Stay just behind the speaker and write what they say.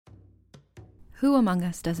Who among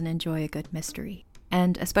us doesn't enjoy a good mystery?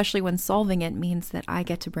 And especially when solving it means that I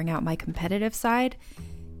get to bring out my competitive side,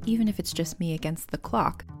 even if it's just me against the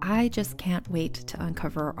clock. I just can't wait to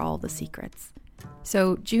uncover all the secrets.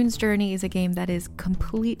 So June's Journey is a game that is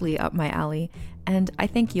completely up my alley, and I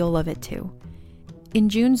think you'll love it too. In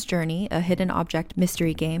June's Journey, a hidden object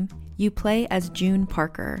mystery game, you play as June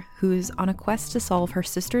Parker, who's on a quest to solve her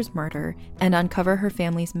sister's murder and uncover her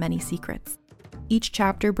family's many secrets. Each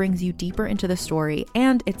chapter brings you deeper into the story,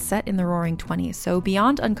 and it's set in the Roaring '20s, so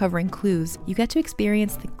beyond uncovering clues, you get to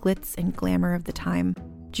experience the glitz and glamour of the time.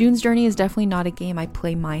 June's Journey is definitely not a game I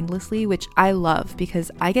play mindlessly, which I love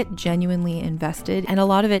because I get genuinely invested, and a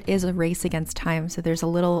lot of it is a race against time, so there's a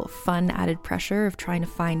little fun added pressure of trying to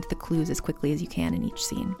find the clues as quickly as you can in each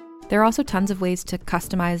scene. There are also tons of ways to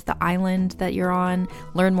customize the island that you're on,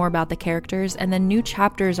 learn more about the characters, and then new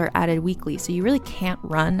chapters are added weekly, so you really can't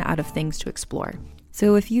run out of things to explore.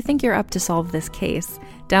 So if you think you're up to solve this case,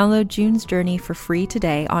 download June's Journey for free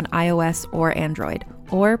today on iOS or Android,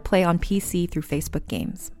 or play on PC through Facebook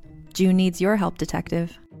Games. June needs your help,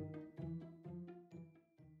 detective.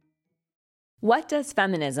 What does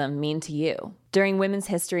feminism mean to you? During Women's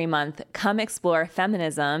History Month, come explore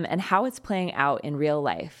feminism and how it's playing out in real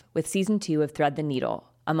life with Season 2 of Thread the Needle,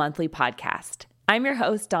 a monthly podcast. I'm your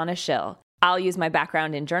host, Donna Schill. I'll use my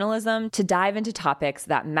background in journalism to dive into topics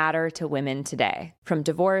that matter to women today, from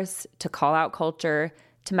divorce to call-out culture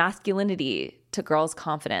to masculinity to girls'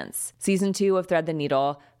 confidence. Season 2 of Thread the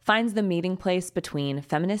Needle finds the meeting place between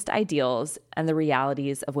feminist ideals and the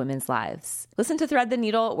realities of women's lives. Listen to Thread the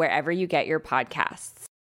Needle wherever you get your podcasts.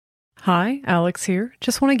 Hi, Alex here.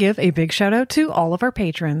 Just want to give a big shout out to all of our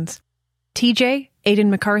patrons. TJ, Aidan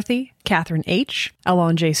McCarthy, Catherine H.,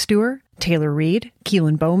 Alon J. Stewart, Taylor Reed,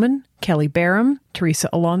 Keelan Bowman, Kelly Barham, Teresa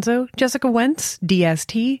Alonso, Jessica Wentz,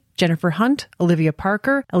 DST, Jennifer Hunt, Olivia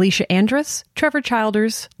Parker, Alicia Andrus, Trevor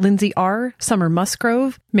Childers, Lindsay R., Summer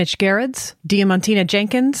Musgrove, Mitch Gerrits, Diamantina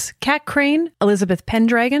Jenkins, Kat Crane, Elizabeth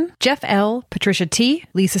Pendragon, Jeff L., Patricia T.,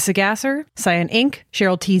 Lisa Sagasser, Cyan Inc.,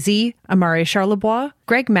 Cheryl TZ, Amare Charlebois,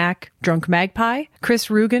 Greg Mack, Drunk Magpie, Chris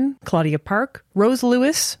Rugen, Claudia Park, Rose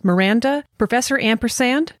Lewis, Miranda, Professor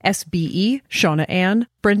Ampersand, SBE, Shauna Ann,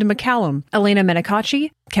 Brenda McCallum, Elena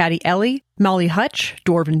Menikachi, Caddy Ellie, Molly Hutch,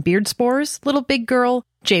 Dwarven Beardspores, Little Big Girl,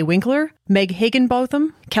 Jay Winkler, Meg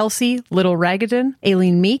Higginbotham, Kelsey, Little Ragadan,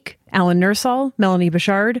 Aileen Meek, Alan Nursall, Melanie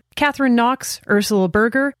Bouchard, Catherine Knox, Ursula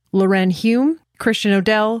Berger, Loren Hume, Christian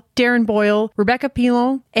Odell, Darren Boyle, Rebecca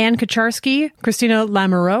Pilon, Anne Kaczarski, Christina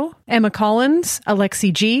Lamoureux, Emma Collins,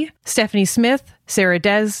 Alexi G, Stephanie Smith, Sarah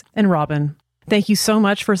Dez, and Robin. Thank you so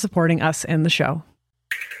much for supporting us in the show.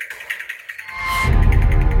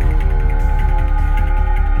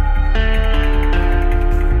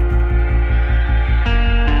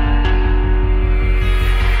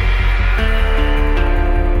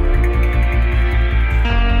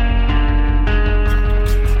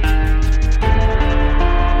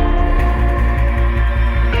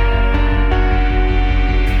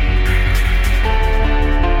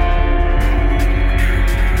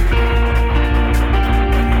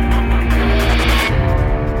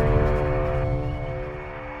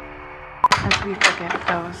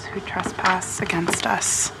 Against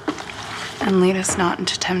us, and lead us not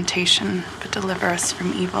into temptation, but deliver us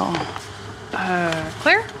from evil.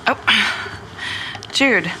 Claire? Oh,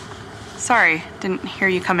 Jude. Sorry, didn't hear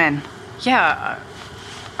you come in. Yeah,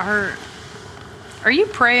 are you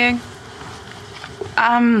praying?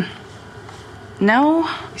 No.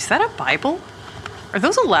 Is that a Bible? Are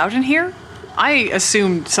those allowed in here? I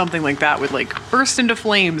assumed something like that would, burst into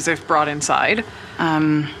flames if brought inside.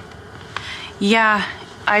 Yeah,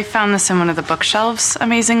 I found this in one of the bookshelves,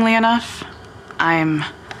 amazingly enough.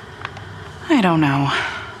 I don't know.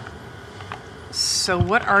 So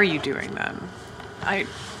what are you doing then?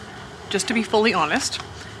 Just to be fully honest,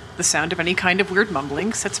 the sound of any kind of weird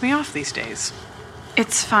mumbling sets me off these days.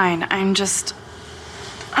 It's fine, I'm just...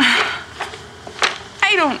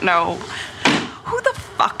 I don't know. Who the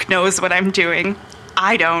fuck knows what I'm doing?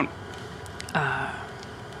 I don't.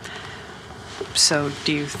 So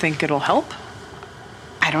do you think it'll help?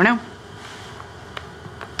 I don't know.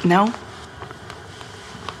 No.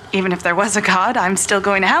 Even if there was a god, I'm still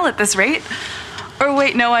going to hell at this rate. Or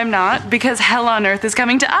wait, no, I'm not, because hell on earth is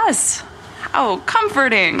coming to us. How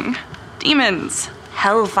comforting. Demons,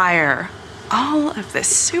 hellfire, all of this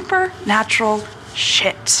supernatural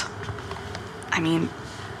shit. I mean,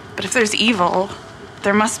 but if there's evil,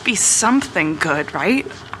 there must be something good, right?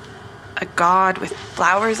 A god with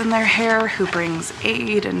flowers in their hair who brings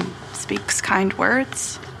aid and speaks kind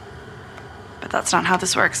words. But that's not how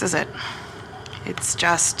this works, is it? It's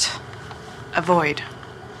just a void.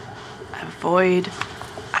 A void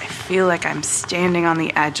I feel like I'm standing on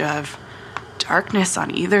the edge of. Darkness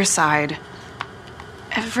on either side.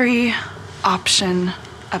 Every option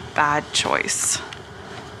a bad choice.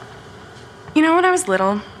 You know, when I was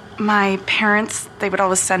little, my parents, they would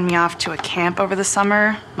always send me off to a camp over the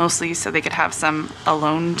summer, mostly so they could have some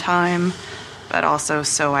alone time, but also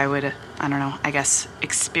so I would, I guess,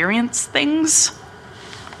 experience things.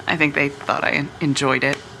 I think they thought I enjoyed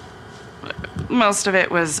it. Most of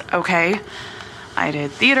it was okay. I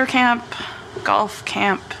did theater camp, golf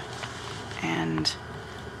camp, and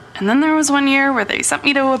then there was one year where they sent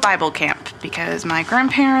me to a Bible camp because my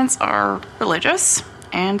grandparents are religious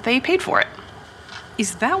and they paid for it.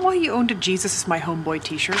 Is that why you owned a Jesus is my homeboy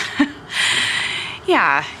t-shirt?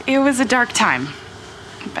 Yeah, it was a dark time.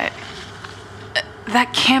 But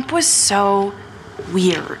that camp was so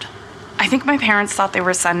weird. I think my parents thought they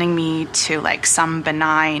were sending me to like some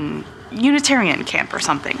benign Unitarian camp or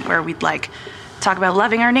something where we'd like talk about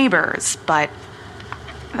loving our neighbors, but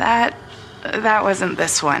that wasn't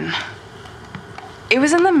this one. It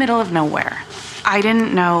was in the middle of nowhere. I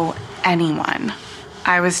didn't know anyone.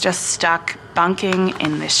 I was just stuck bunking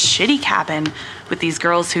in this shitty cabin with these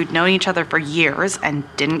girls who'd known each other for years and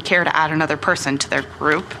didn't care to add another person to their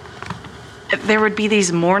group. There would be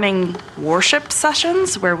these morning worship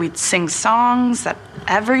sessions where we'd sing songs that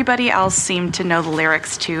everybody else seemed to know the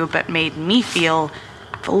lyrics to but made me feel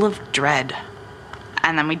full of dread.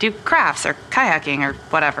 And then we'd do crafts or kayaking or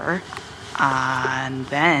whatever. And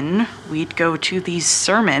then we'd go to these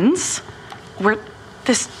sermons where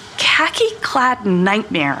this khaki-clad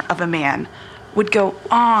nightmare of a man would go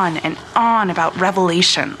on and on about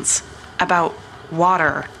revelations, about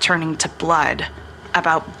water turning to blood,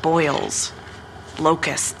 about boils,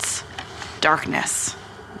 locusts, darkness,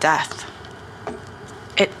 death.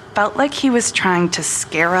 It felt like he was trying to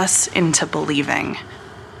scare us into believing,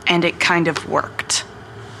 and it kind of worked.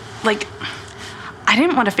 Like, I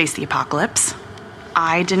didn't want to face the apocalypse.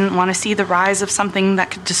 I didn't want to see the rise of something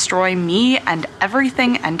that could destroy me and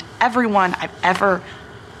everything and everyone I've ever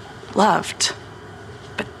loved.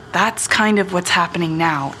 But that's kind of what's happening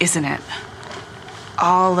now, isn't it?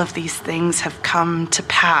 All of these things have come to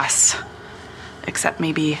pass, except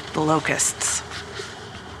maybe the locusts.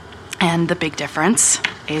 And the big difference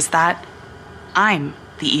is that I'm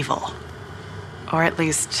the evil. Or at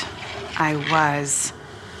least I was.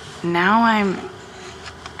 Now I'm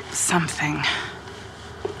something.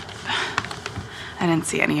 I didn't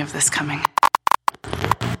see any of this coming.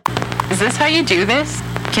 Is this how you do this?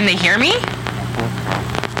 Can they hear me?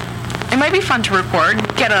 It might be fun to record,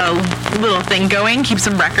 get a little thing going, keep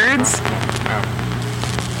some records.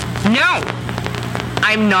 No!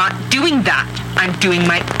 I'm not doing that. I'm doing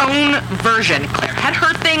my own version. Claire had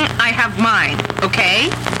her thing, I have mine, okay?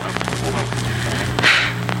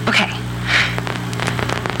 Okay.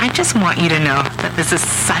 I just want you to know that this is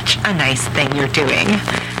such a nice thing you're doing.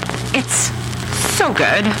 It's so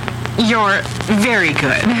good. You're very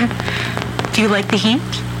good. Do you like the heat?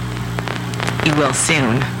 You will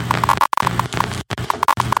soon.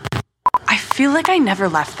 I feel like I never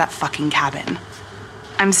left that fucking cabin.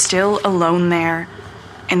 I'm still alone there,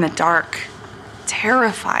 in the dark,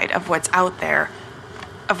 terrified of what's out there,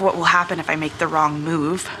 of what will happen if I make the wrong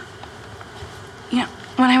move. You know,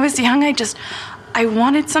 when I was young, I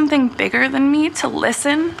wanted something bigger than me to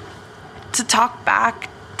listen, to talk back,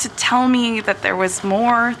 to tell me that there was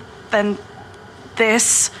more than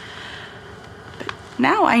this. But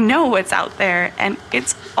now I know what's out there, and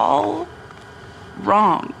it's all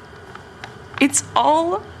wrong. It's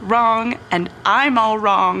all wrong, and I'm all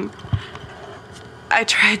wrong. I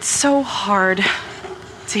tried so hard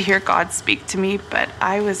to hear God speak to me, but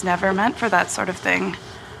I was never meant for that sort of thing.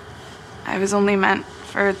 I was only meant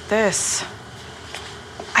for this.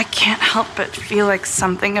 I can't help but feel like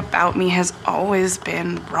something about me has always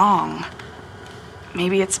been wrong.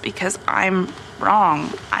 Maybe it's because I'm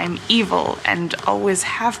wrong. I'm evil and always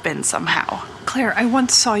have been somehow. Claire, I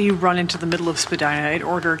once saw you run into the middle of Spadina in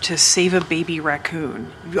order to save a baby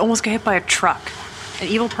raccoon. You almost got hit by a truck. An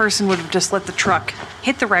evil person would have just let the truck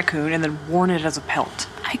hit the raccoon and then worn it as a pelt.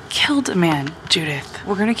 I killed a man, Judith.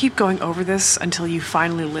 We're gonna keep going over this until you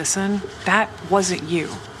finally listen. That wasn't you.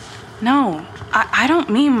 No, I don't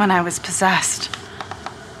mean when I was possessed.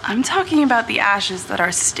 I'm talking about the ashes that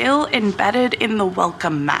are still embedded in the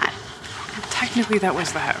welcome mat. Technically, that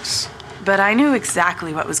was the house. But I knew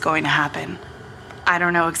exactly what was going to happen. I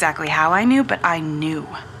don't know exactly how I knew, but I knew.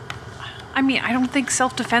 I mean, I don't think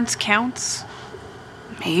self-defense counts.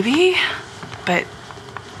 Maybe, but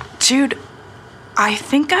Jude, I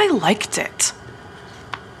think I liked it.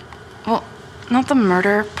 Well, not the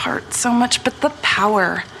murder part so much, but the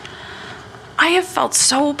power. I have felt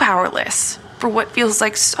so powerless for what feels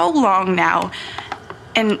like so long now.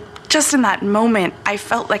 And just in that moment, I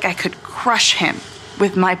felt like I could crush him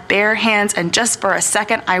with my bare hands, and just for a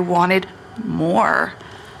second, I wanted more.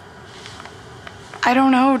 I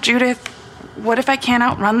don't know, Judith. What if I can't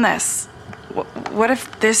outrun this? What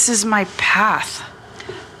if this is my path?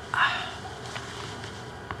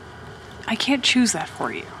 I can't choose that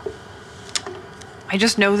for you. I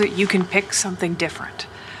just know that you can pick something different.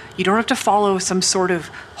 You don't have to follow some sort of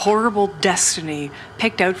horrible destiny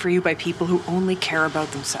picked out for you by people who only care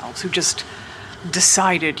about themselves, who just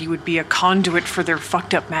decided you would be a conduit for their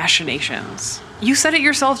fucked up machinations. You said it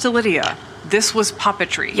yourself to Lydia. This was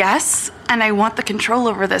puppetry. Yes, and I want the control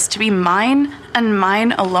over this to be mine and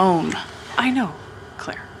mine alone. I know,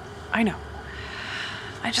 Claire. I know.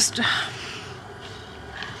 I just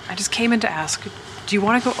came in to ask, do you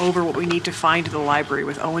want to go over what we need to find in the library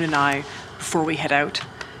with Owen and I before we head out?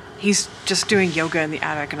 He's just doing yoga in the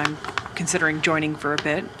attic, and I'm considering joining for a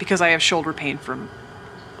bit because I have shoulder pain from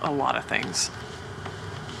a lot of things.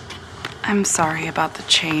 I'm sorry about the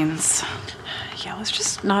chains. Yeah, let's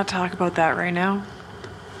just not talk about that right now.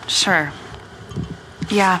 Sure.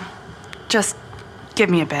 Yeah, just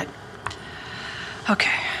give me a bit.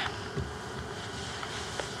 Okay.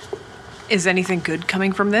 Is anything good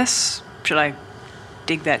coming from this? Should I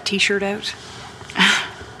dig that t-shirt out?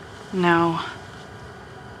 No.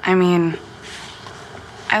 I mean,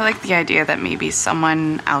 I like the idea that maybe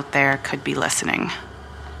someone out there could be listening.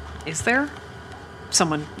 Is there?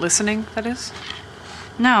 Someone listening, that is?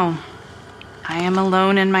 No. I am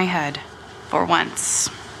alone in my head. For once.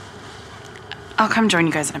 I'll come join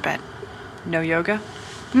you guys in a bit. No yoga?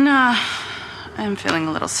 Nah. I'm feeling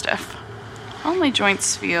a little stiff. All my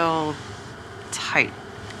joints feel tight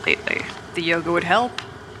lately. The yoga would help.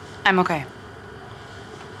 I'm okay.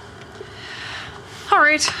 All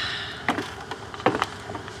right.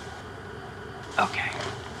 Okay.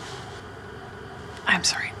 I'm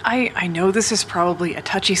sorry. I know this is probably a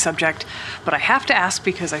touchy subject, but I have to ask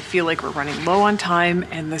because I feel like we're running low on time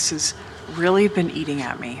and this has really been eating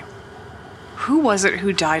at me. Who was it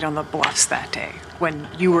who died on the bluffs that day when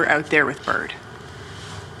you were out there with Bird?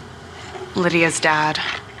 Lydia's dad.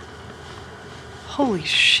 Holy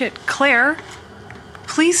shit, Claire.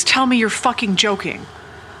 Please tell me you're fucking joking.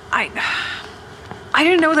 I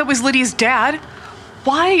didn't know that was Lydia's dad.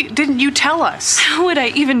 Why didn't you tell us? How would I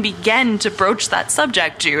even begin to broach that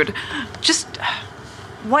subject, Jude? Just,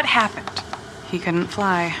 what happened? He couldn't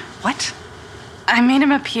fly. What? I made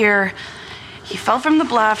him appear. He fell from the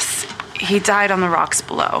bluffs. He died on the rocks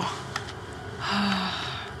below.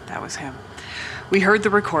 That was him. We heard the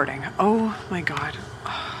recording. Oh my God.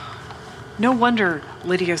 No wonder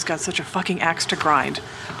Lydia's got such a fucking axe to grind.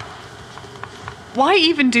 Why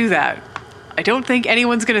even do that? I don't think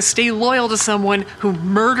anyone's gonna stay loyal to someone who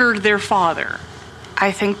murdered their father.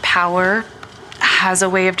 I think power has a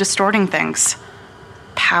way of distorting things.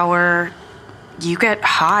 Power, you get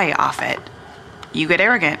high off it. You get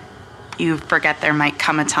arrogant. You forget there might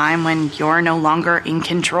come a time when you're no longer in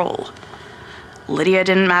control. Lydia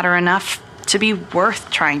didn't matter enough to be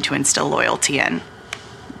worth trying to instill loyalty in.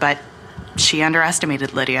 But she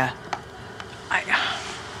underestimated Lydia.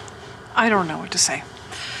 I don't know what to say.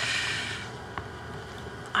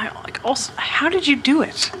 Also, how did you do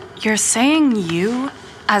it? You're saying you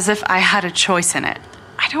as if I had a choice in it.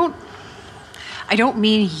 I don't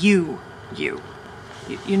mean you. You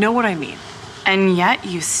know what I mean. And yet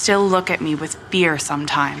you still look at me with fear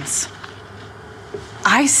sometimes.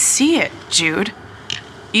 I see it, Jude.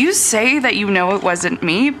 You say that you know it wasn't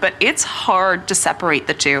me, but it's hard to separate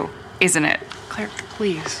the two, isn't it? Claire,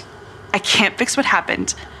 please. I can't fix what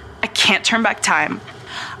happened. I can't turn back time.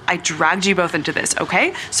 I dragged you both into this,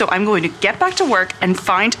 okay? So I'm going to get back to work and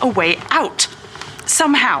find a way out.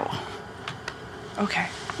 Somehow. Okay.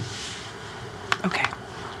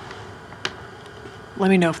 Let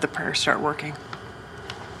me know if the prayers start working.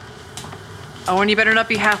 Oh, and you better not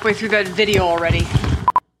be halfway through that video already.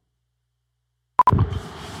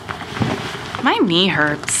 My knee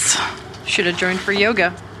hurts. Should have joined for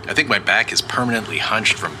yoga. I think my back is permanently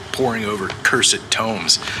hunched from poring over cursed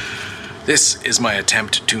tomes. This is my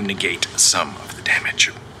attempt to negate some of the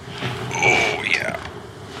damage. Oh, yeah.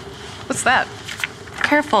 What's that?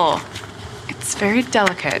 Careful. It's very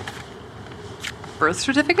delicate. Birth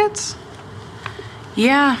certificates?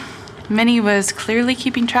 Yeah. Minnie was clearly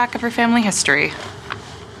keeping track of her family history.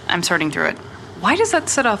 I'm sorting through it. Why does that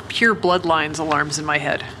set off pure bloodlines alarms in my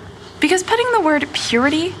head? Because putting the word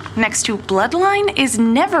purity next to bloodline is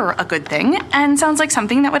never a good thing and sounds like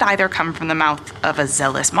something that would either come from the mouth of a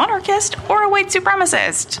zealous monarchist or a white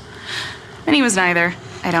supremacist. Minnie was neither,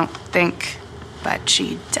 I don't think. but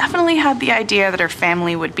she definitely had the idea that her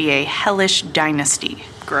family would be a hellish dynasty.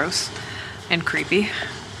 Gross. And creepy.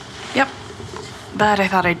 Yep. But I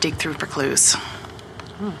thought I'd dig through for clues.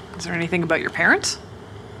 Is there anything about your parents?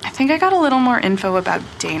 I think I got a little more info about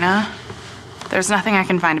Dana. There's nothing I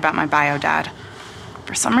can find about my bio dad.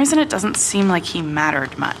 For some reason, it doesn't seem like he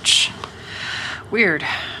mattered much. Weird.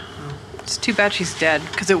 It's too bad she's dead,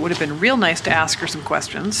 because it would have been real nice to ask her some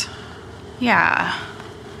questions. Yeah.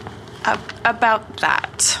 About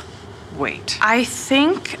that. Wait. I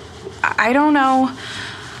don't know.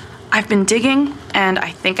 I've been digging, and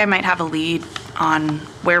I think I might have a lead on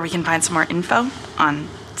where we can find some more info on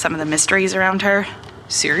some of the mysteries around her.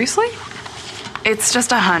 Seriously? It's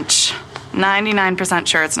just a hunch. 99%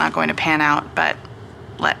 sure it's not going to pan out, but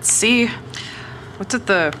let's see. What's at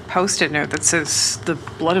the post-it note that says the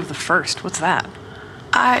blood of the first? What's that?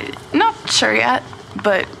 I'm not sure yet,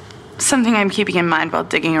 but something I'm keeping in mind while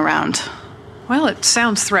digging around. Well, it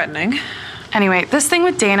sounds threatening. Anyway, this thing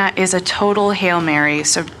with Dana is a total Hail Mary,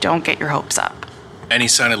 so don't get your hopes up. Any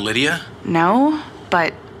sign of Lydia? No,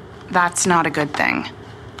 but that's not a good thing.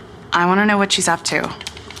 I want to know what she's up to.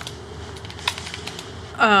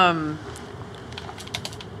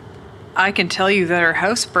 I can tell you that her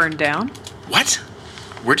house burned down. What?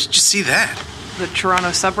 Where did you see that? The Toronto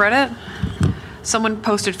subreddit. Someone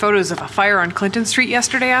posted photos of a fire on Clinton Street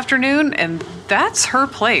yesterday afternoon, and that's her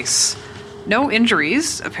place. No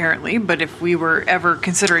injuries, apparently, but if we were ever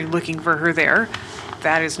considering looking for her there,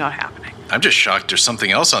 that is not happening. I'm just shocked there's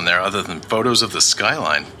something else on there other than photos of the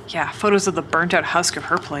skyline. Yeah, photos of the burnt-out husk of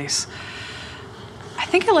her place. I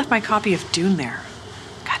think I left my copy of Dune there.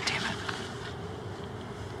 God damn it.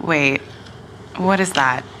 Wait, what is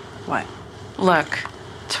that? What? Look,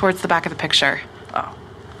 towards the back of the picture.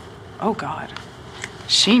 Oh, God.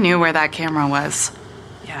 She knew where that camera was.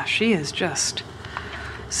 Yeah, she is just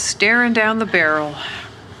staring down the barrel.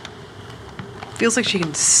 Feels like she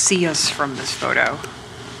can see us from this photo.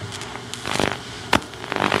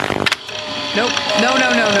 Nope. No.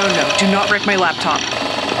 Do not wreck my laptop.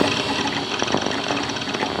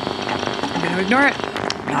 I'm gonna ignore it.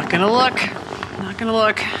 Not gonna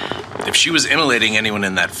look. If she was immolating anyone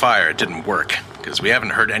in that fire, it didn't work, because we haven't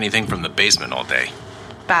heard anything from the basement all day.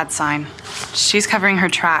 Bad sign. She's covering her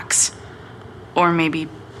tracks. Or maybe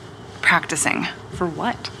practicing. For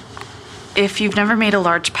what? If you've never made a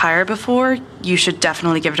large pyre before, you should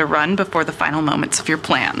definitely give it a run before the final moments of your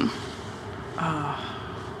plan.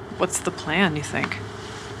 What's the plan, you think?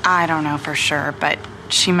 I don't know for sure, but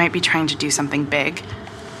she might be trying to do something big.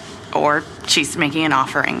 Or she's making an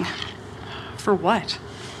offering. For what?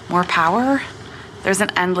 More power? There's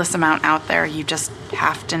an endless amount out there. You just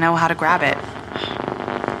have to know how to grab it.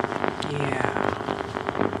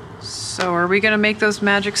 Yeah. So are we gonna make those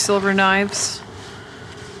magic silver knives?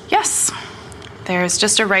 Yes. There's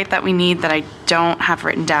just a rite that we need that I don't have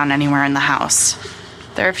written down anywhere in the house.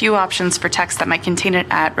 There are a few options for text that might contain it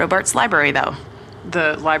at Robart's library, though.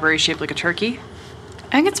 The library shaped like a turkey?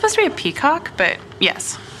 I think it's supposed to be a peacock, but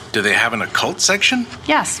yes. Do they have an occult section?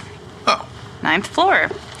 Yes. Oh, 9th floor.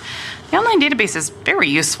 The online database is very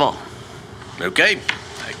useful. okay.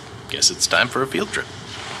 I guess it's time for a field trip.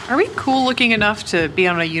 Are we cool looking enough to be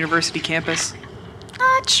on a university campus?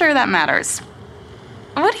 Not sure that matters.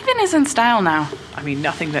 What even is in style now? I mean,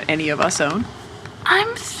 nothing that any of us own.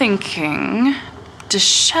 I'm thinking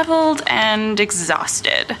disheveled and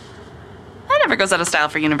exhausted. That never goes out of style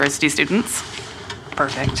for university students.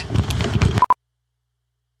 Perfect.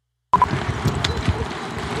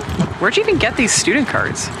 Where'd you even get these student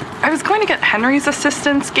cards? I was going to get Henry's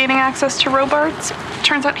assistance gaining access to Robart's.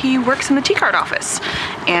 Turns out he works in the T-card office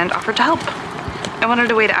and offered to help. I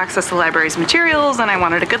wanted a way to access the library's materials, and I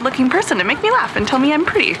wanted a good-looking person to make me laugh and tell me I'm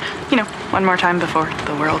pretty. You know, one more time before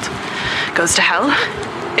the world goes to hell.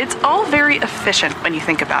 It's all very efficient when you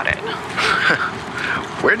think about it.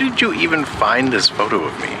 Where did you even find this photo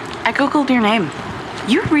of me? I Googled your name.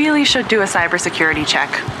 You really should do a cybersecurity check.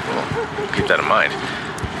 Well, keep that in mind.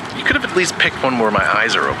 You could have at least picked one where my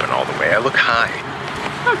eyes are open all the way. I look high.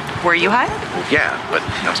 Were you high? Yeah, but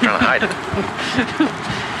I was trying to hide it.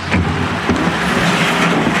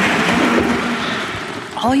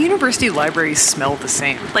 All university libraries smell the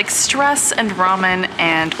same. Like stress and ramen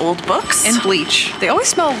and old books? And bleach. They always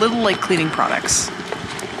smell a little like cleaning products.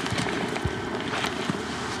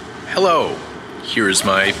 Hello. Here's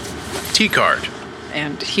my T-card.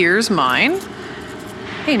 And here's mine.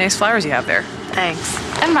 Hey, nice flowers you have there. Thanks.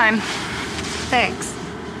 And mine. Thanks.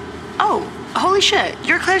 Oh, holy shit,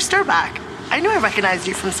 you're Claire Sturback. I knew I recognized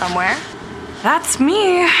you from somewhere. That's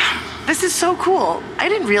me. This is so cool. I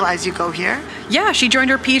didn't realize you go here. Yeah, she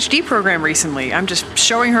joined our PhD program recently. I'm just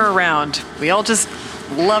showing her around. We all just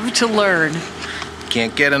love to learn.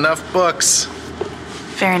 Can't get enough books.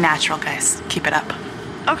 Very natural, guys. Keep it up.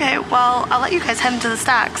 Okay, well, I'll let you guys head into the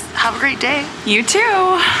stacks. Have a great day. You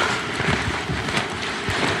too.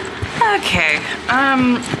 Okay,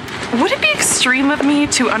 would it be extreme of me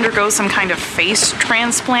to undergo some kind of face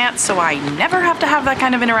transplant so I never have to have that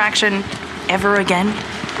kind of interaction ever again?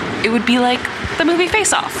 It would be like the movie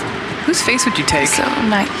Face Off. Whose face would you take? So,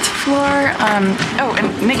 ninth floor, oh,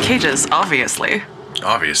 and Nick Cage's, obviously.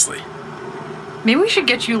 Obviously. Maybe we should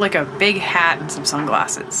get you like a big hat and some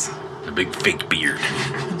sunglasses. A big fake beard.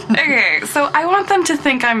 Okay, so I want them to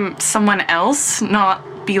think I'm someone else,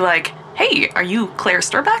 not be like, hey, are you Claire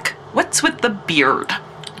Sturbeck? What's with the beard?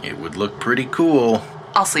 It would look pretty cool.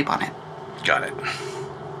 I'll sleep on it. Got it.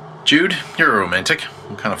 Jude, you're a romantic.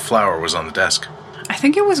 What kind of flower was on the desk? I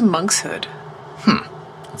think it was monkshood.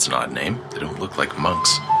 That's an odd name. They don't look like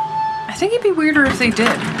monks. I think it'd be weirder if they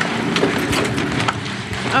did.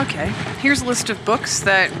 Okay, here's a list of books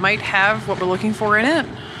that might have what we're looking for in it.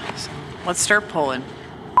 So let's start pulling.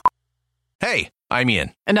 Hey, I'm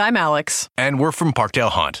Ian. And I'm Alex. And we're from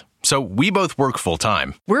Parkdale Haunt. So we both work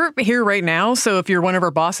full-time. We're here right now, so if you're one of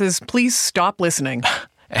our bosses, please stop listening.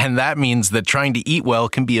 And that means that trying to eat well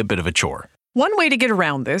can be a bit of a chore. One way to get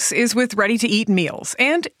around this is with ready-to-eat meals.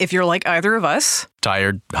 And if you're like either of us,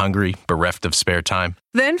 Tired, hungry, bereft of spare time,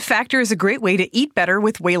 then Factor is a great way to eat better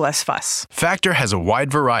with way less fuss. Factor has a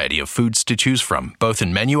wide variety of foods to choose from, both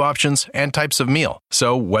in menu options and types of meal.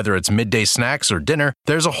 So whether it's midday snacks or dinner,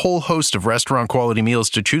 there's a whole host of restaurant-quality meals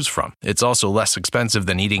to choose from. It's also less expensive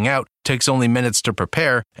than eating out, takes only minutes to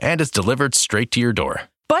prepare, and is delivered straight to your door.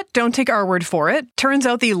 But don't take our word for it. Turns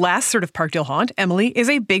out the last sort of Parkdale Haunt, Emily, is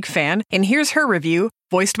a big fan, and here's her review,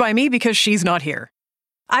 voiced by me because she's not here.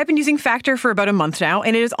 I've been using Factor for about a month now,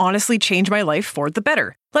 and it has honestly changed my life for the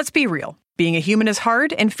better. Let's be real. Being a human is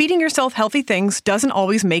hard, and feeding yourself healthy things doesn't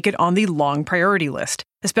always make it on the long priority list,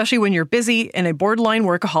 especially when you're busy and a borderline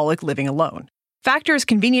workaholic living alone. Factor is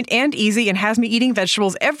convenient and easy and has me eating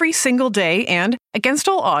vegetables every single day and, against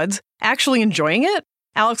all odds, actually enjoying it.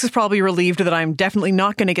 Alex is probably relieved that I'm definitely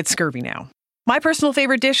not going to get scurvy now. My personal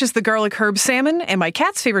favorite dish is the garlic herb salmon, and my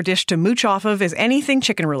cat's favorite dish to mooch off of is anything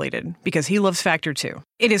chicken related, because he loves Factor too.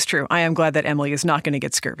 It is true, I am glad that Emily is not going to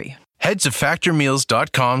get scurvy. Head to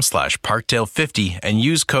factormeals.com/Parkdale50 and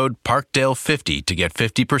use code Parkdale50 to get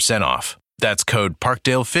 50% off. That's code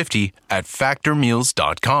Parkdale50 at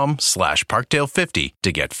factormeals.com/Parkdale50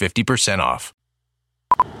 to get 50% off.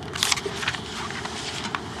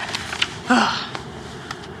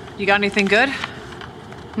 You got anything good?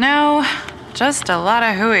 No, just a lot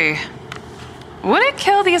of hooey. Would it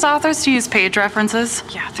kill these authors to use page references?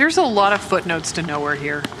 Yeah, there's a lot of footnotes to nowhere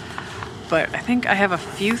here. But I think I have a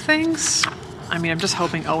few things. I mean, I'm just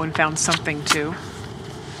hoping Owen found something too.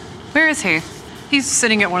 Where is he? He's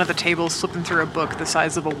sitting at one of the tables flipping through a book the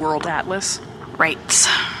size of a world atlas. Right.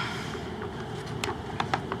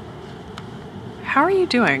 How are you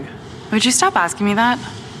doing? Would you stop asking me that?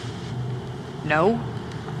 No?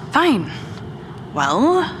 Fine.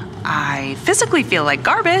 Well, I physically feel like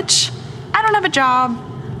garbage. I don't have a job.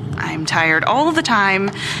 I'm tired all the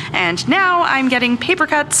time. And now I'm getting paper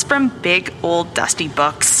cuts from big old dusty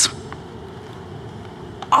books.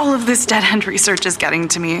 All of this dead-end research is getting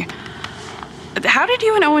to me. How did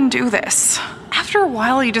you and Owen do this? After a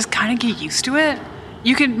while, you just kind of get used to it.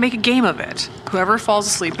 You can make a game of it. Whoever falls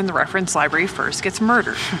asleep in the reference library first gets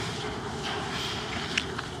murdered.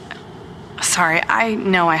 Sorry, I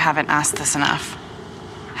know I haven't asked this enough.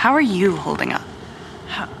 How are you holding up?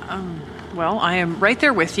 Well, I am right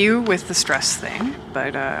there with you with the stress thing,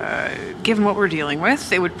 but given what we're dealing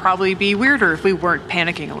with, it would probably be weirder if we weren't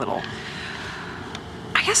panicking a little.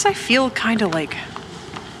 I guess I feel kind of like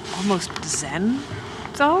almost zen,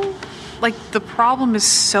 though. Like the problem is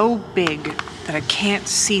so big that I can't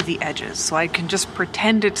see the edges, so I can just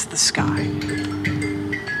pretend it's the sky.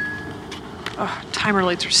 Oh, timer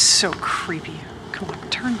lights are so creepy. Come on,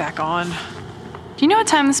 turn back on. Do you know what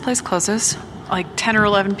time this place closes? Like 10 or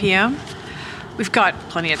 11 p.m.? We've got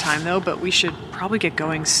plenty of time, though, but we should probably get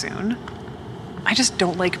going soon. I just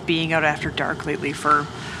don't like being out after dark lately for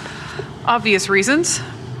obvious reasons.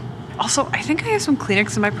 Also, I think I have some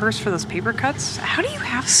Kleenex in my purse for those paper cuts. How do you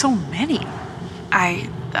have so many? I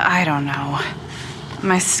don't know.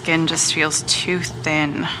 My skin just feels too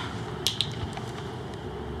thin.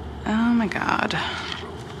 Oh my god.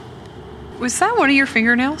 Was that one of your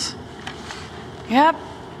fingernails? Yep.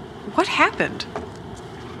 What happened?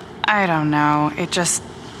 I don't know. It just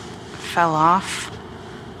fell off.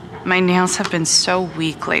 My nails have been so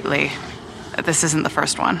weak lately. This isn't the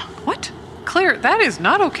first one. What? Claire, that is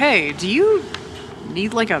not okay. Do you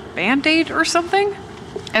need like a Band-Aid or something?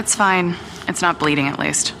 It's fine. It's not bleeding, at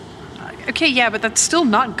least. Okay, yeah, but that's still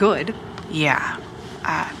not good. Yeah.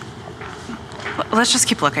 Let's just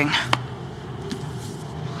keep looking.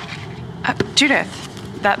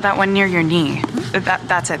 Judith, that one near your knee.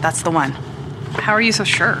 That's it. That's the one. How are you so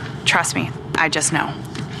sure? Trust me. I just know.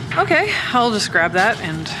 Okay, I'll just grab that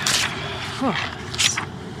and...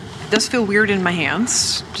 it does feel weird in my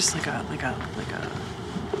hands. Just like a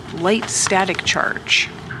light static charge.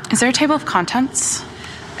 Is there a table of contents?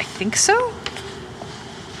 I think so?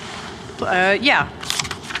 Yeah.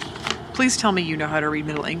 Please tell me you know how to read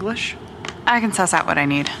Middle English. I can suss out what I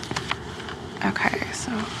need. Okay,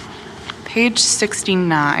 so... Page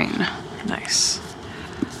 69. Nice.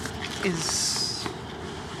 Is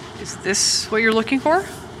this what you're looking for?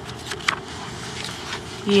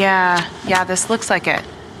 Yeah, this looks like it.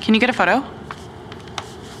 Can you get a photo?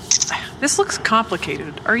 This looks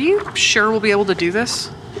complicated. Are you sure we'll be able to do this?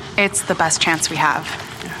 It's the best chance we have.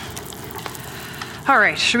 All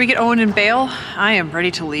right, should we get Owen and bail? I am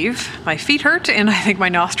ready to leave. My feet hurt, and I think my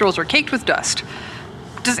nostrils are caked with dust.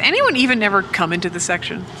 Does anyone even ever come into this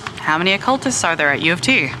section? How many occultists are there at U of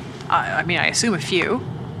T? I mean, I assume a few.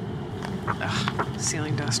 Ugh,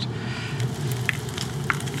 ceiling dust.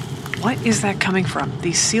 What is that coming from?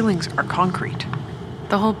 These ceilings are concrete.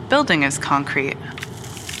 The whole building is concrete.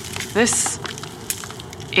 This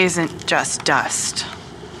isn't just dust.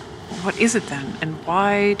 What is it then? And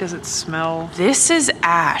why does it smell This is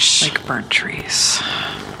ash. like burnt trees?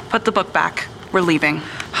 Put the book back. We're leaving.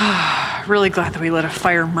 Really glad that we led a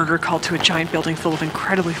fire murder call to a giant building full of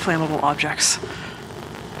incredibly flammable objects.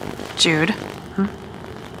 Jude.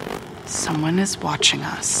 Someone is watching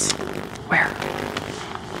us. Where?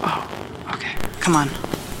 Oh, okay. Come on.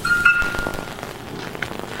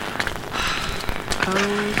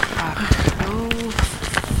 Oh, fuck. Oh,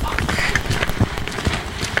 fuck.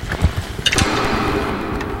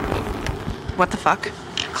 What the fuck?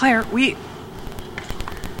 Claire,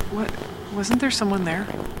 What? Wasn't there someone there?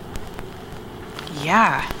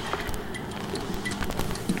 Yeah.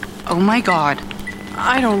 Oh my god.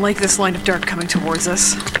 I don't like this line of dark coming towards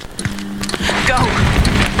us. Go!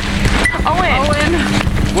 Owen!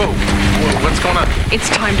 Whoa, what's going on? It's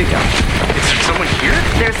time to go. Is there someone here?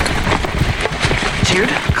 There's... Jude?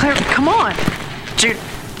 Claire, come on. Jude,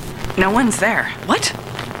 no one's there. What?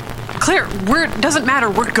 Claire, doesn't matter,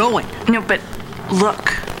 we're going. No, but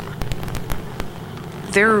look.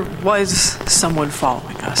 There was someone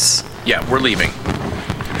following us. Yeah, we're leaving.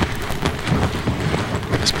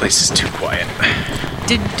 This place is too quiet.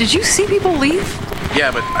 Did you see people leave?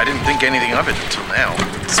 Yeah, but I didn't think anything of it until now.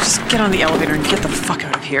 Let's just get on the elevator and get the fuck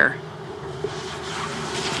out of here.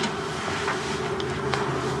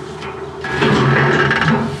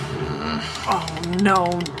 Oh,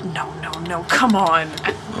 no, come on.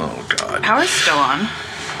 Oh, God. Power's still on.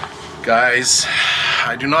 Guys,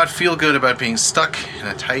 I do not feel good about being stuck in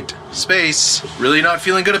a tight space. Really not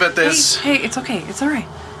feeling good about this. Hey, it's okay. It's all right.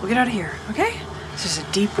 We'll get out of here, okay? Just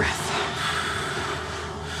a deep breath.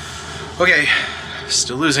 Okay,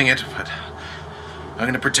 still losing it, but I'm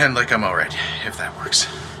gonna pretend like I'm alright, if that works.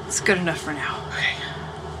 It's good enough for now.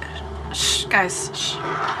 Okay. Shh, guys, shh.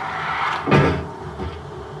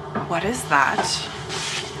 What is that?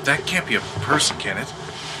 That can't be a person, can it?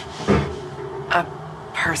 A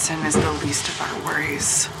person is the least of our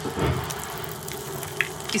worries.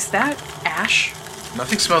 Is that ash?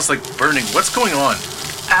 Nothing smells like burning. What's going on?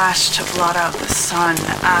 Ash to blot out the sun.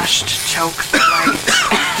 Ash to choke the light.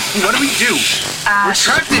 What do we do? Ash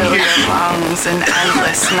We're to trapped in fill here. their lungs an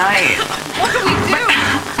endless night. What do we do?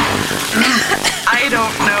 I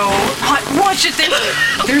don't know. Watch it.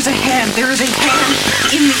 There's a hand. There is a hand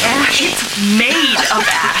in the ash. It's made of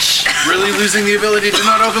ash. Really losing the ability to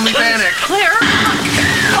not openly panic. Claire!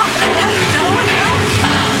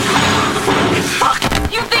 Fuck!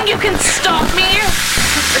 You think you can stop me?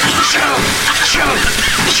 Choke!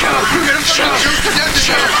 You're gonna choke to death.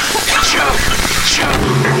 Choke!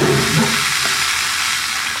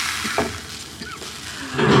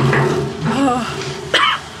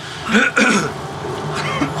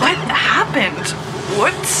 What happened?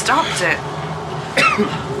 What stopped it?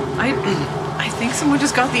 I think someone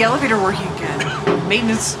just got the elevator working again.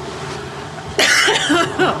 Maintenance.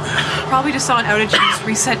 Probably just saw an outage and just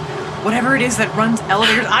reset whatever it is that runs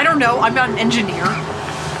elevators. I don't know. I'm not an engineer.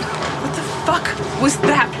 What the fuck was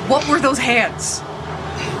that? What were those hands?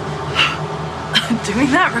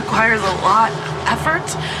 Doing that requires a lot of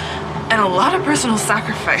effort and a lot of personal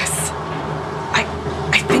sacrifice.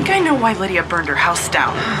 I think I know why Lydia burned her house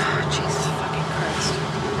down. Jesus fucking Christ.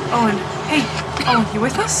 Owen, hey. Owen, you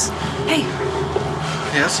with us? Hey.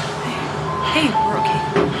 Yes? Hey, we're okay.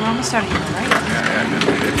 We're almost out of here, right?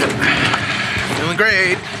 Feeling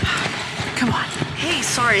great. Come on. Hey,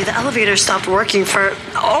 sorry, the elevator stopped working for...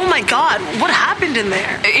 Oh my god, what happened in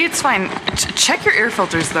there? It's fine. Check your air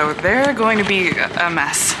filters, though. They're going to be a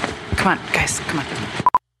mess. Come on, guys, come on.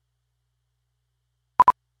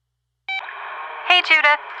 Hey,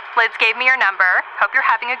 Judith. Liz gave me your number. Hope you're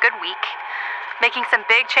having a good week. Making some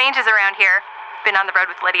big changes around here. Been on the road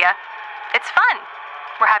with Lydia. It's fun.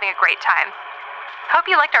 We're having a great time. Hope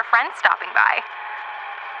you liked our friends stopping by.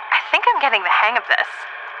 I think I'm getting the hang of this.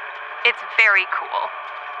 It's very cool.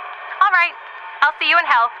 All right. I'll see you in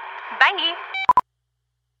hell. Bye.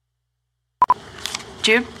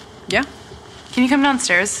 Jude, Yeah? can you come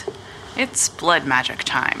downstairs? It's blood magic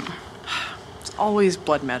time. It's always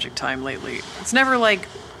blood magic time lately. It's never like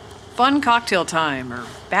fun cocktail time or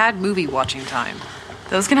bad movie watching time.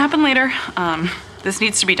 Those can happen later. This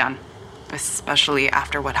needs to be done. Especially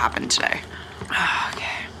after what happened today.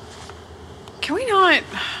 Okay. Can we not,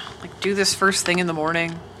 do this first thing in the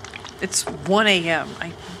morning? It's 1 a.m.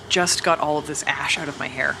 I just got all of this ash out of my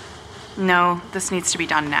hair. No, this needs to be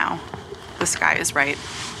done now. The sky is right.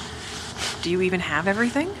 Do you even have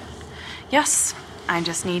everything? Yes, I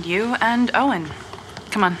just need you and Owen.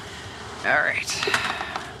 Come on. All right.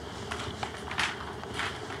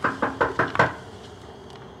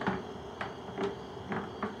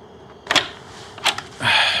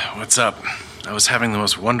 What's up? I was having the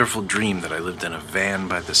most wonderful dream that I lived in a van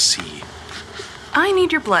by the sea. I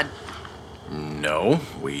need your blood. No,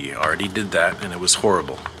 we already did that, and it was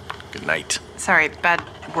horrible. Good night. Sorry, bad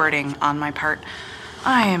wording on my part.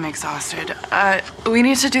 I am exhausted. We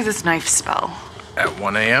need to do this knife spell. At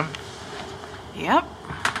 1 a.m.? Yep.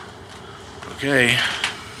 Okay.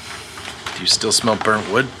 Do you still smell burnt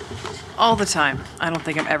wood? All the time. I don't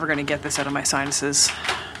think I'm ever going to get this out of my sinuses.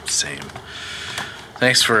 Same.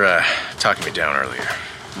 Thanks for talking me down earlier.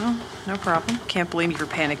 Well, no problem. Can't blame you for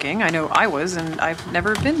panicking. I know I was, and I've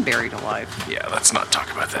never been buried alive. Yeah, let's not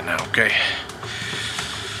talk about that now, okay?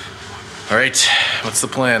 All right, what's the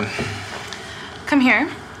plan? Come here.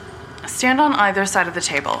 Stand on either side of the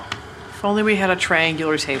table. If only we had a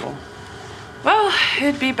triangular table. Well,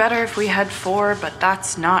 it'd be better if we had 4, but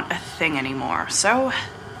that's not a thing anymore. So,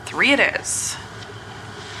 3 it is.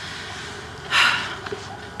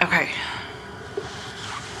 Okay.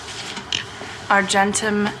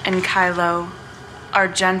 Argentum in Kylo,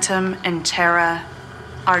 Argentum in Terra,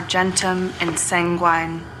 Argentum in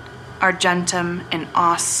Sanguine, Argentum in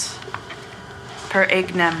Os, per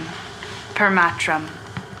ignem, per matrum,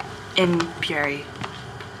 in puri.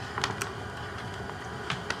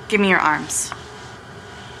 Give me your arms.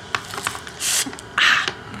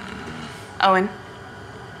 Owen.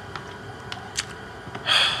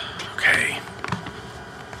 Okay.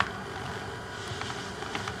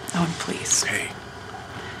 Owen, please. Okay.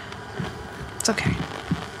 It's okay.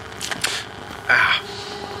 Ah.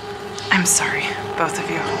 I'm sorry, both of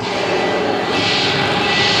you.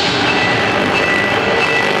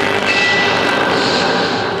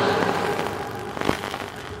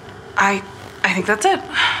 I think that's it.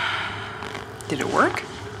 Did it work?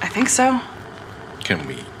 I think so. Can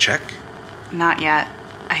we check? Not yet.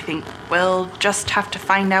 I think we'll just have to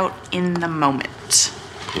find out in the moment.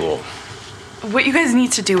 Cool. What you guys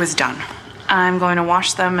need to do is done. I'm going to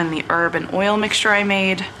wash them in the herb and oil mixture I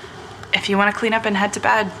made. If you want to clean up and head to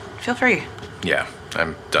bed, feel free. Yeah,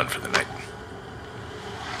 I'm done for the night.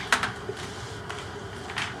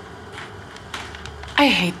 I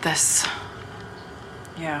hate this.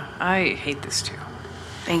 Yeah, I hate this too.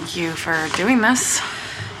 Thank you for doing this.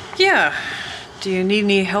 Yeah. Do you need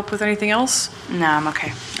any help with anything else? No, I'm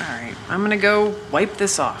okay. All right, I'm gonna go wipe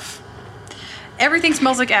this off. Everything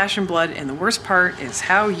smells like ash and blood, and the worst part is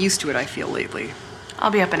how used to it I feel lately.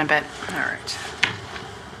 I'll be up in a bit. All right.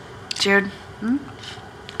 Jude?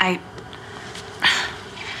 I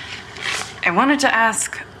wanted to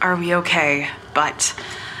ask, are we okay? But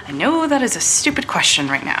I know that is a stupid question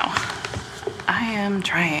right now. I am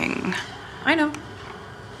trying. I know.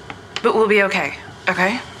 But we'll be okay,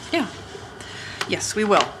 okay? Yeah. Yes, we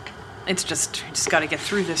will. It's just, we just gotta get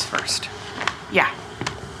through this first. Yeah.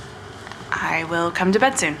 I will come to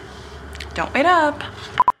bed soon. Don't wait up.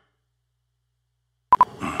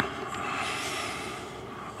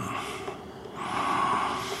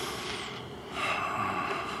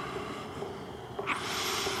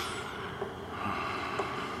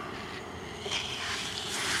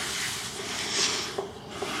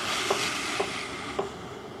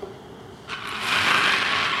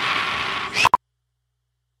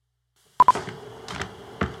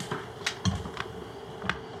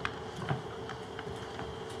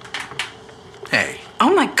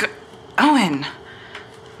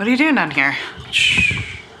 What are you doing down here? Shh.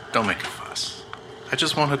 Don't make a fuss. I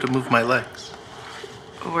just wanted to move my legs.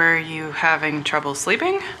 Were you having trouble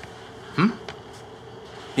sleeping?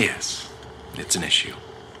 Yes. It's an issue.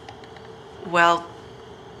 Well,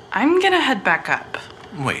 I'm gonna head back up.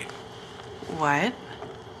 Wait. What?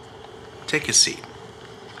 Take a seat.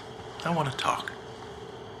 I want to talk.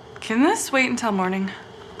 Can this wait until morning?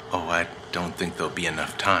 Oh, I don't think there'll be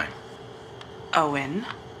enough time. Owen,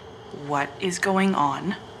 what is going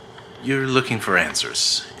on? You're looking for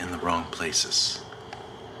answers in the wrong places.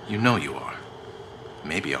 You know you are.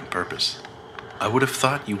 Maybe on purpose. I would have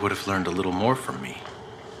thought you would have learned a little more from me.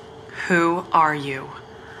 Who are you?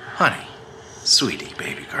 Honey, sweetie,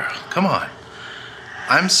 baby girl, come on.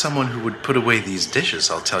 I'm someone who would put away these dishes,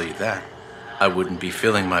 I'll tell you that. I wouldn't be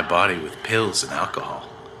filling my body with pills and alcohol.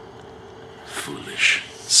 Foolish,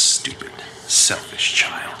 stupid, selfish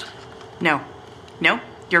child. No,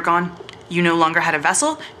 you're gone. You no longer had a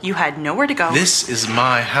vessel. You had nowhere to go. This is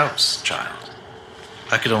my house, child.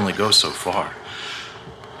 I could only go so far.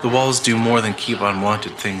 The walls do more than keep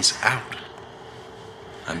unwanted things out.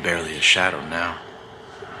 I'm barely a shadow now,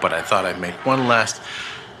 but I thought I'd make one last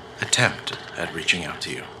attempt at reaching out to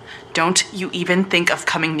you. Don't you even think of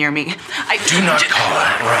coming near me. Do not call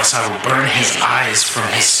out, or else I will burn his eyes from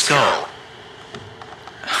his skull.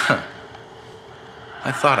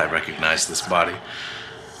 I thought I recognized this body.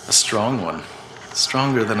 A strong one.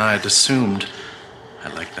 Stronger than I had assumed. I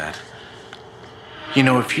like that. You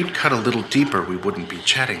know, if you'd cut a little deeper, we wouldn't be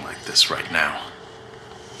chatting like this right now.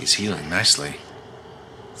 He's healing nicely.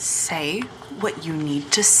 Say what you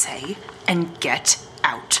need to say and get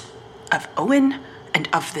out of Owen and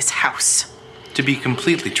of this house. To be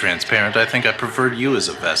completely transparent, I think I preferred you as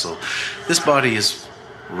a vessel. This body is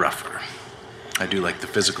rougher. I do like the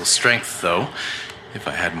physical strength, though. If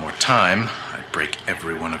I had more time, I'd break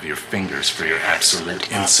every one of your fingers for your absolute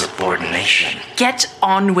insubordination. Get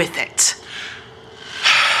on with it.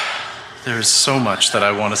 There is so much that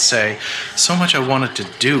I want to say, so much I wanted to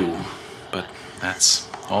do, but that's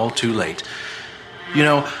all too late. You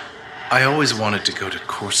know, I always wanted to go to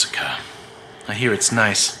Corsica. I hear it's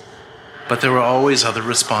nice, but there were always other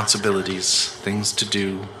responsibilities, things to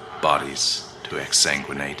do, bodies to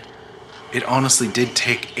exsanguinate. It honestly did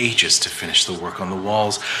take ages to finish the work on the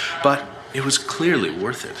walls, but it was clearly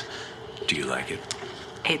worth it. Do you like it?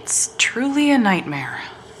 It's truly a nightmare.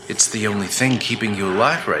 It's the only thing keeping you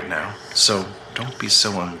alive right now, so don't be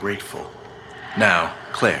so ungrateful. Now,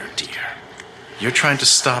 Claire, dear, you're trying to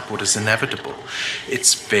stop what is inevitable.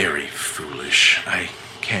 It's very foolish. I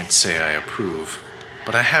can't say I approve,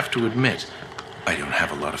 but I have to admit, I don't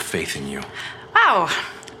have a lot of faith in you. Wow,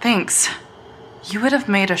 thanks. You would have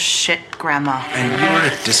made a shit grandma. And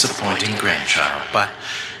you're a disappointing grandchild, but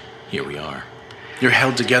here we are. You're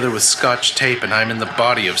held together with Scotch tape, and I'm in the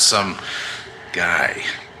body of some guy.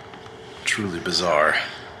 Truly bizarre.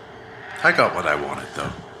 I got what I wanted,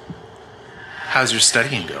 though. How's your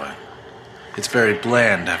studying going? It's very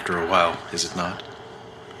bland after a while, is it not?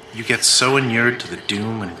 You get so inured to the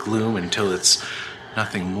doom and gloom until it's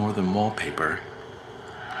nothing more than wallpaper.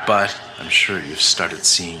 But I'm sure you've started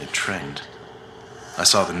seeing a trend. I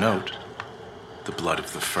saw the note. The blood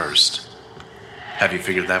of the first. Have you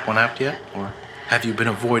figured that one out yet? Or have you been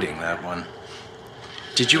avoiding that one?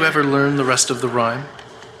 Did you ever learn the rest of the rhyme?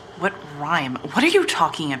 What rhyme? What are you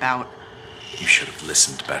talking about? You should have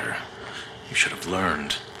listened better. You should have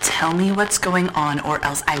learned. Tell me what's going on, or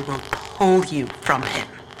else I will pull you from him.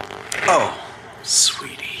 Oh,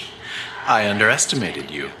 sweetie. I underestimated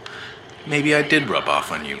you. Maybe I did rub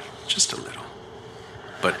off on you, just a little.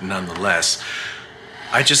 But nonetheless,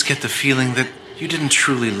 I just get the feeling that you didn't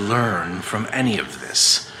truly learn from any of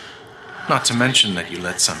this. Not to mention that you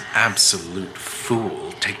let some absolute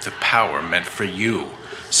fool take the power meant for you.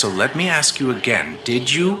 So let me ask you again,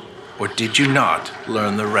 did you or did you not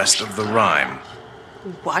learn the rest of the rhyme?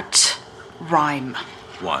 What rhyme?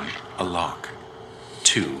 1, a lock.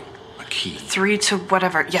 2, a key. 3 to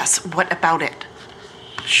whatever. Yes, what about it?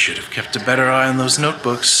 Should have kept a better eye on those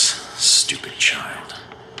notebooks. Stupid child.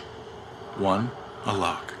 1, a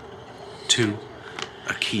lock. 2,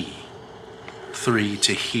 a key. 3,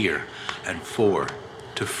 to hear. And 4,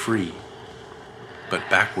 to free. But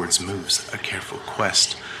backwards moves a careful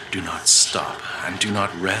quest. Do not stop and do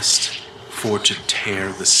not rest. 4, to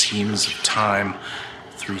tear the seams of time.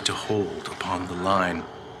 3, to hold upon the line.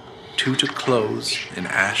 2, to close in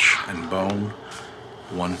ash and bone.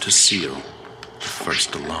 1, to seal, the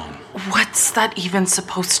first alone. What's that even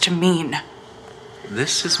supposed to mean?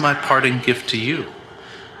 This is my parting gift to you.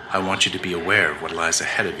 I want you to be aware of what lies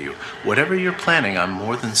ahead of you. Whatever you're planning, I'm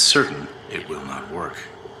more than certain it will not work.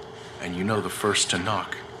 And you know the first to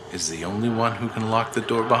knock is the only one who can lock the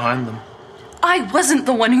door behind them. I wasn't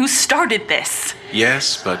the one who started this.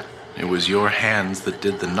 Yes, but it was your hands that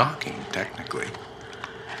did the knocking, technically.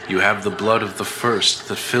 You have the blood of the first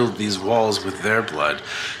that filled these walls with their blood.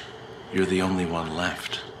 You're the only one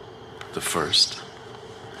left. The first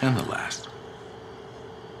and the last.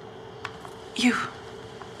 You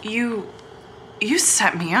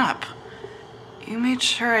set me up. You made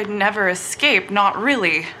sure I'd never escape, not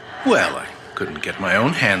really. Well, I couldn't get my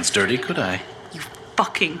own hands dirty, could I? You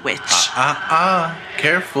fucking witch.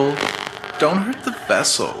 Careful. Don't hurt the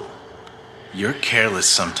vessel. You're careless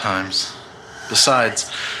sometimes.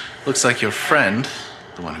 Besides, looks like your friend,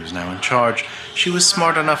 the one who's now in charge, she was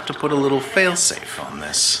smart enough to put a little failsafe on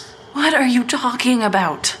this. What are you talking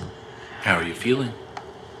about? How are you feeling?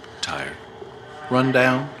 Tired? Run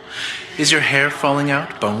down? Is your hair falling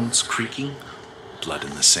out? Bones creaking? Blood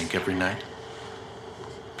in the sink every night?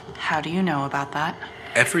 How do you know about that?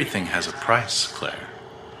 Everything has a price, Claire.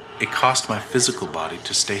 It cost my physical body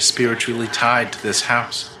to stay spiritually tied to this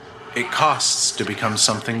house. It costs to become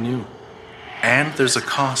something new. And there's a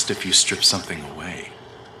cost if you strip something away.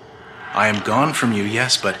 I am gone from you,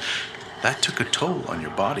 yes, but that took a toll on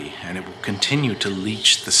your body, and it will continue to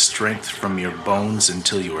leach the strength from your bones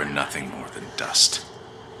until you are nothing more than dust.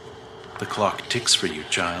 The clock ticks for you,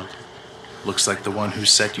 child. Looks like the one who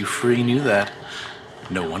set you free knew that.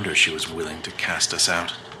 No wonder she was willing to cast us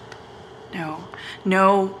out.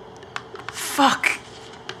 No. Fuck.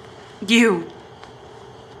 You.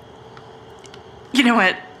 You know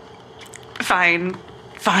what? Fine.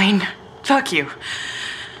 Fuck you.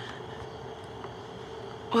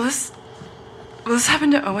 Will this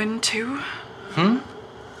happen to Owen, too?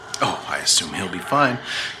 Oh, I assume he'll be fine.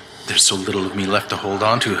 There's so little of me left to hold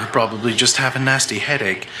on to, he'll probably just have a nasty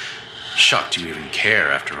headache. Shocked you even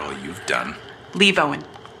care after all you've done. Leave, Owen.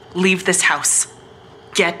 Leave this house.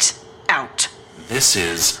 Get out. This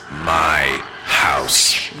is my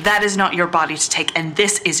house. That is not your body to take, and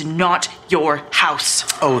this is not your house.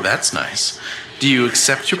 Oh, that's nice. Do you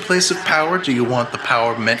accept your place of power? Do you want the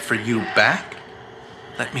power meant for you back?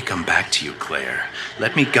 Let me come back to you, Claire.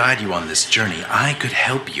 Let me guide you on this journey. I could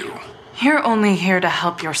help you. You're only here to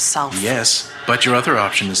help yourself. Yes, but your other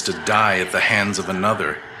option is to die at the hands of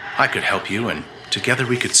another. I could help you, and together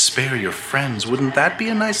we could spare your friends. Wouldn't that be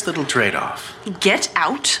a nice little trade-off? Get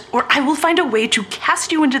out, or I will find a way to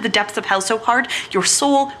cast you into the depths of hell so hard your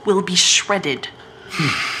soul will be shredded.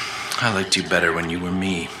 I liked you better when you were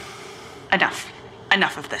me.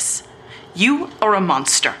 Enough of this. You are a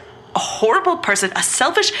monster. A horrible person, a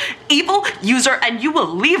selfish, evil user, and you will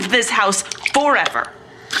leave this house forever.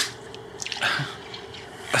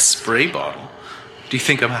 A spray bottle? Do you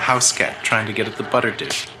think I'm a house cat trying to get at the butter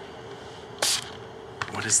dish?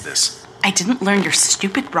 What is this? I didn't learn your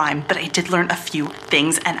stupid rhyme, but I did learn a few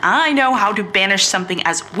things, and I know how to banish something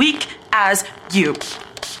as weak as you.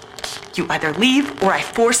 You either leave or I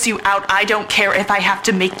force you out. I don't care if I have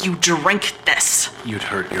to make you drink this. You'd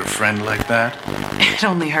hurt your friend like that? It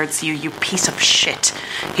only hurts you, you piece of shit.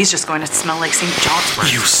 He's just going to smell like St. John's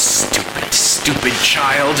wort. You stupid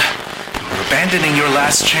child. You're abandoning your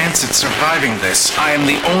last chance at surviving this. I am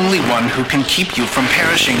the only one who can keep you from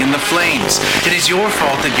perishing in the flames. It is your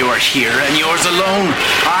fault that you are here, and yours alone.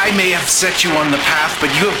 I may have set you on the path,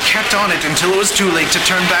 but you have kept on it until it was too late to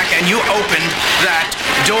turn back, and you opened that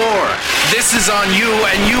door. This is on you,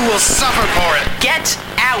 and you will suffer for it. Get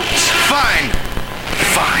out! Fine.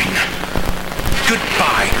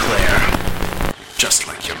 Goodbye, Claire. Just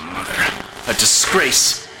like your mother. A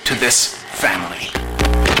disgrace to this family.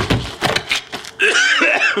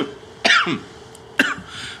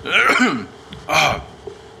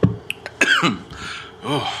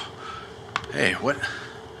 Oh. Hey, what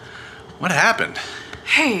happened?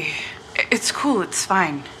 Hey, it's cool, it's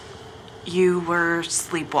fine. You were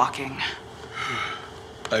sleepwalking.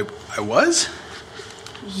 I was?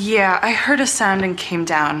 Yeah, I heard a sound and came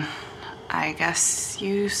down. I guess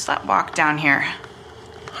you sleptwalked down here.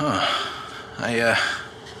 I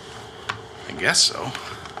guess so.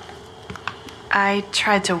 I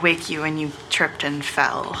tried to wake you and you tripped and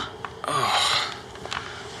fell. Oh,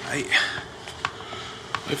 I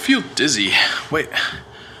feel dizzy. Wait,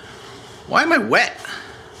 why am I wet?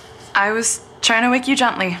 I was trying to wake you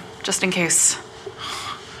gently, just in case.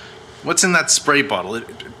 What's in that spray bottle?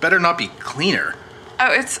 It better not be cleaner.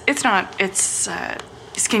 Oh, it's not. It's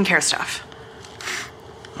skincare stuff.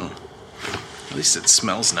 Oh, at least it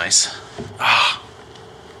smells nice. Ah,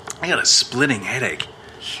 I got a splitting headache.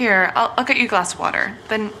 Here, I'll get you a glass of water.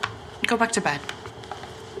 Then go back to bed.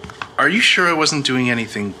 Are you sure I wasn't doing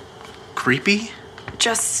anything creepy?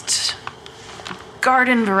 Just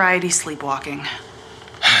garden variety sleepwalking.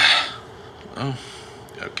 Oh,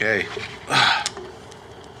 okay.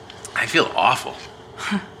 I feel awful.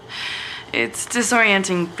 It's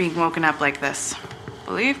disorienting being woken up like this.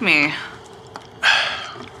 Believe me.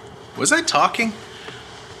 Was I talking?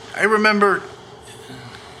 I remember...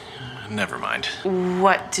 Never mind.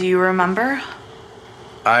 What do you remember?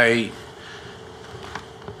 I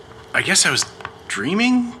guess I was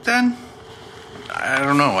dreaming then? I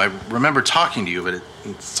don't know. I remember talking to you, but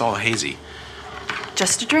it's all hazy.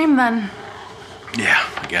 Just a dream then. Yeah,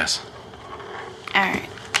 I guess. All right,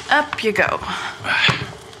 up you go.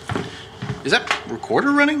 Is that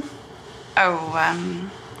recorder running? Oh,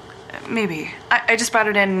 maybe. I just brought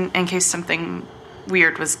it in case something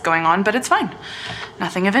weird was going on, but it's fine.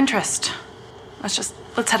 Nothing of interest. Let's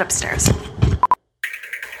head upstairs.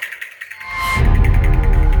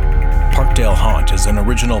 Parkdale Haunt is an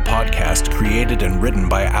original podcast created and written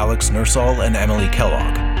by Alex Nursall and Emily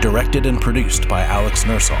Kellogg. Directed and produced by Alex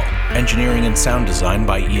Nursall. Engineering and sound design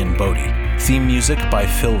by Ian Bodie. Theme music by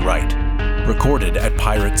Phil Wright. Recorded at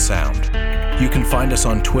Pirate Sound. You can find us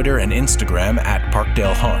on Twitter and Instagram at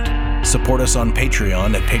Parkdale Haunt. Support us on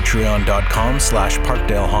Patreon at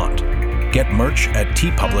patreon.com/ParkdaleHaunt. Get merch at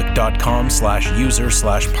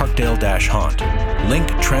tpublic.com/user/Parkdale-Haunt. Link,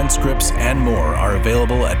 transcripts, and more are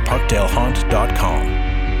available at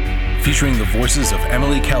parkdalehaunt.com. Featuring the voices of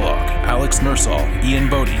Emily Kellogg, Alex Nursall, Ian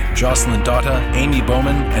Bodie, Jocelyn Dotta, Amy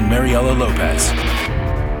Bowman, and Mariella Lopez.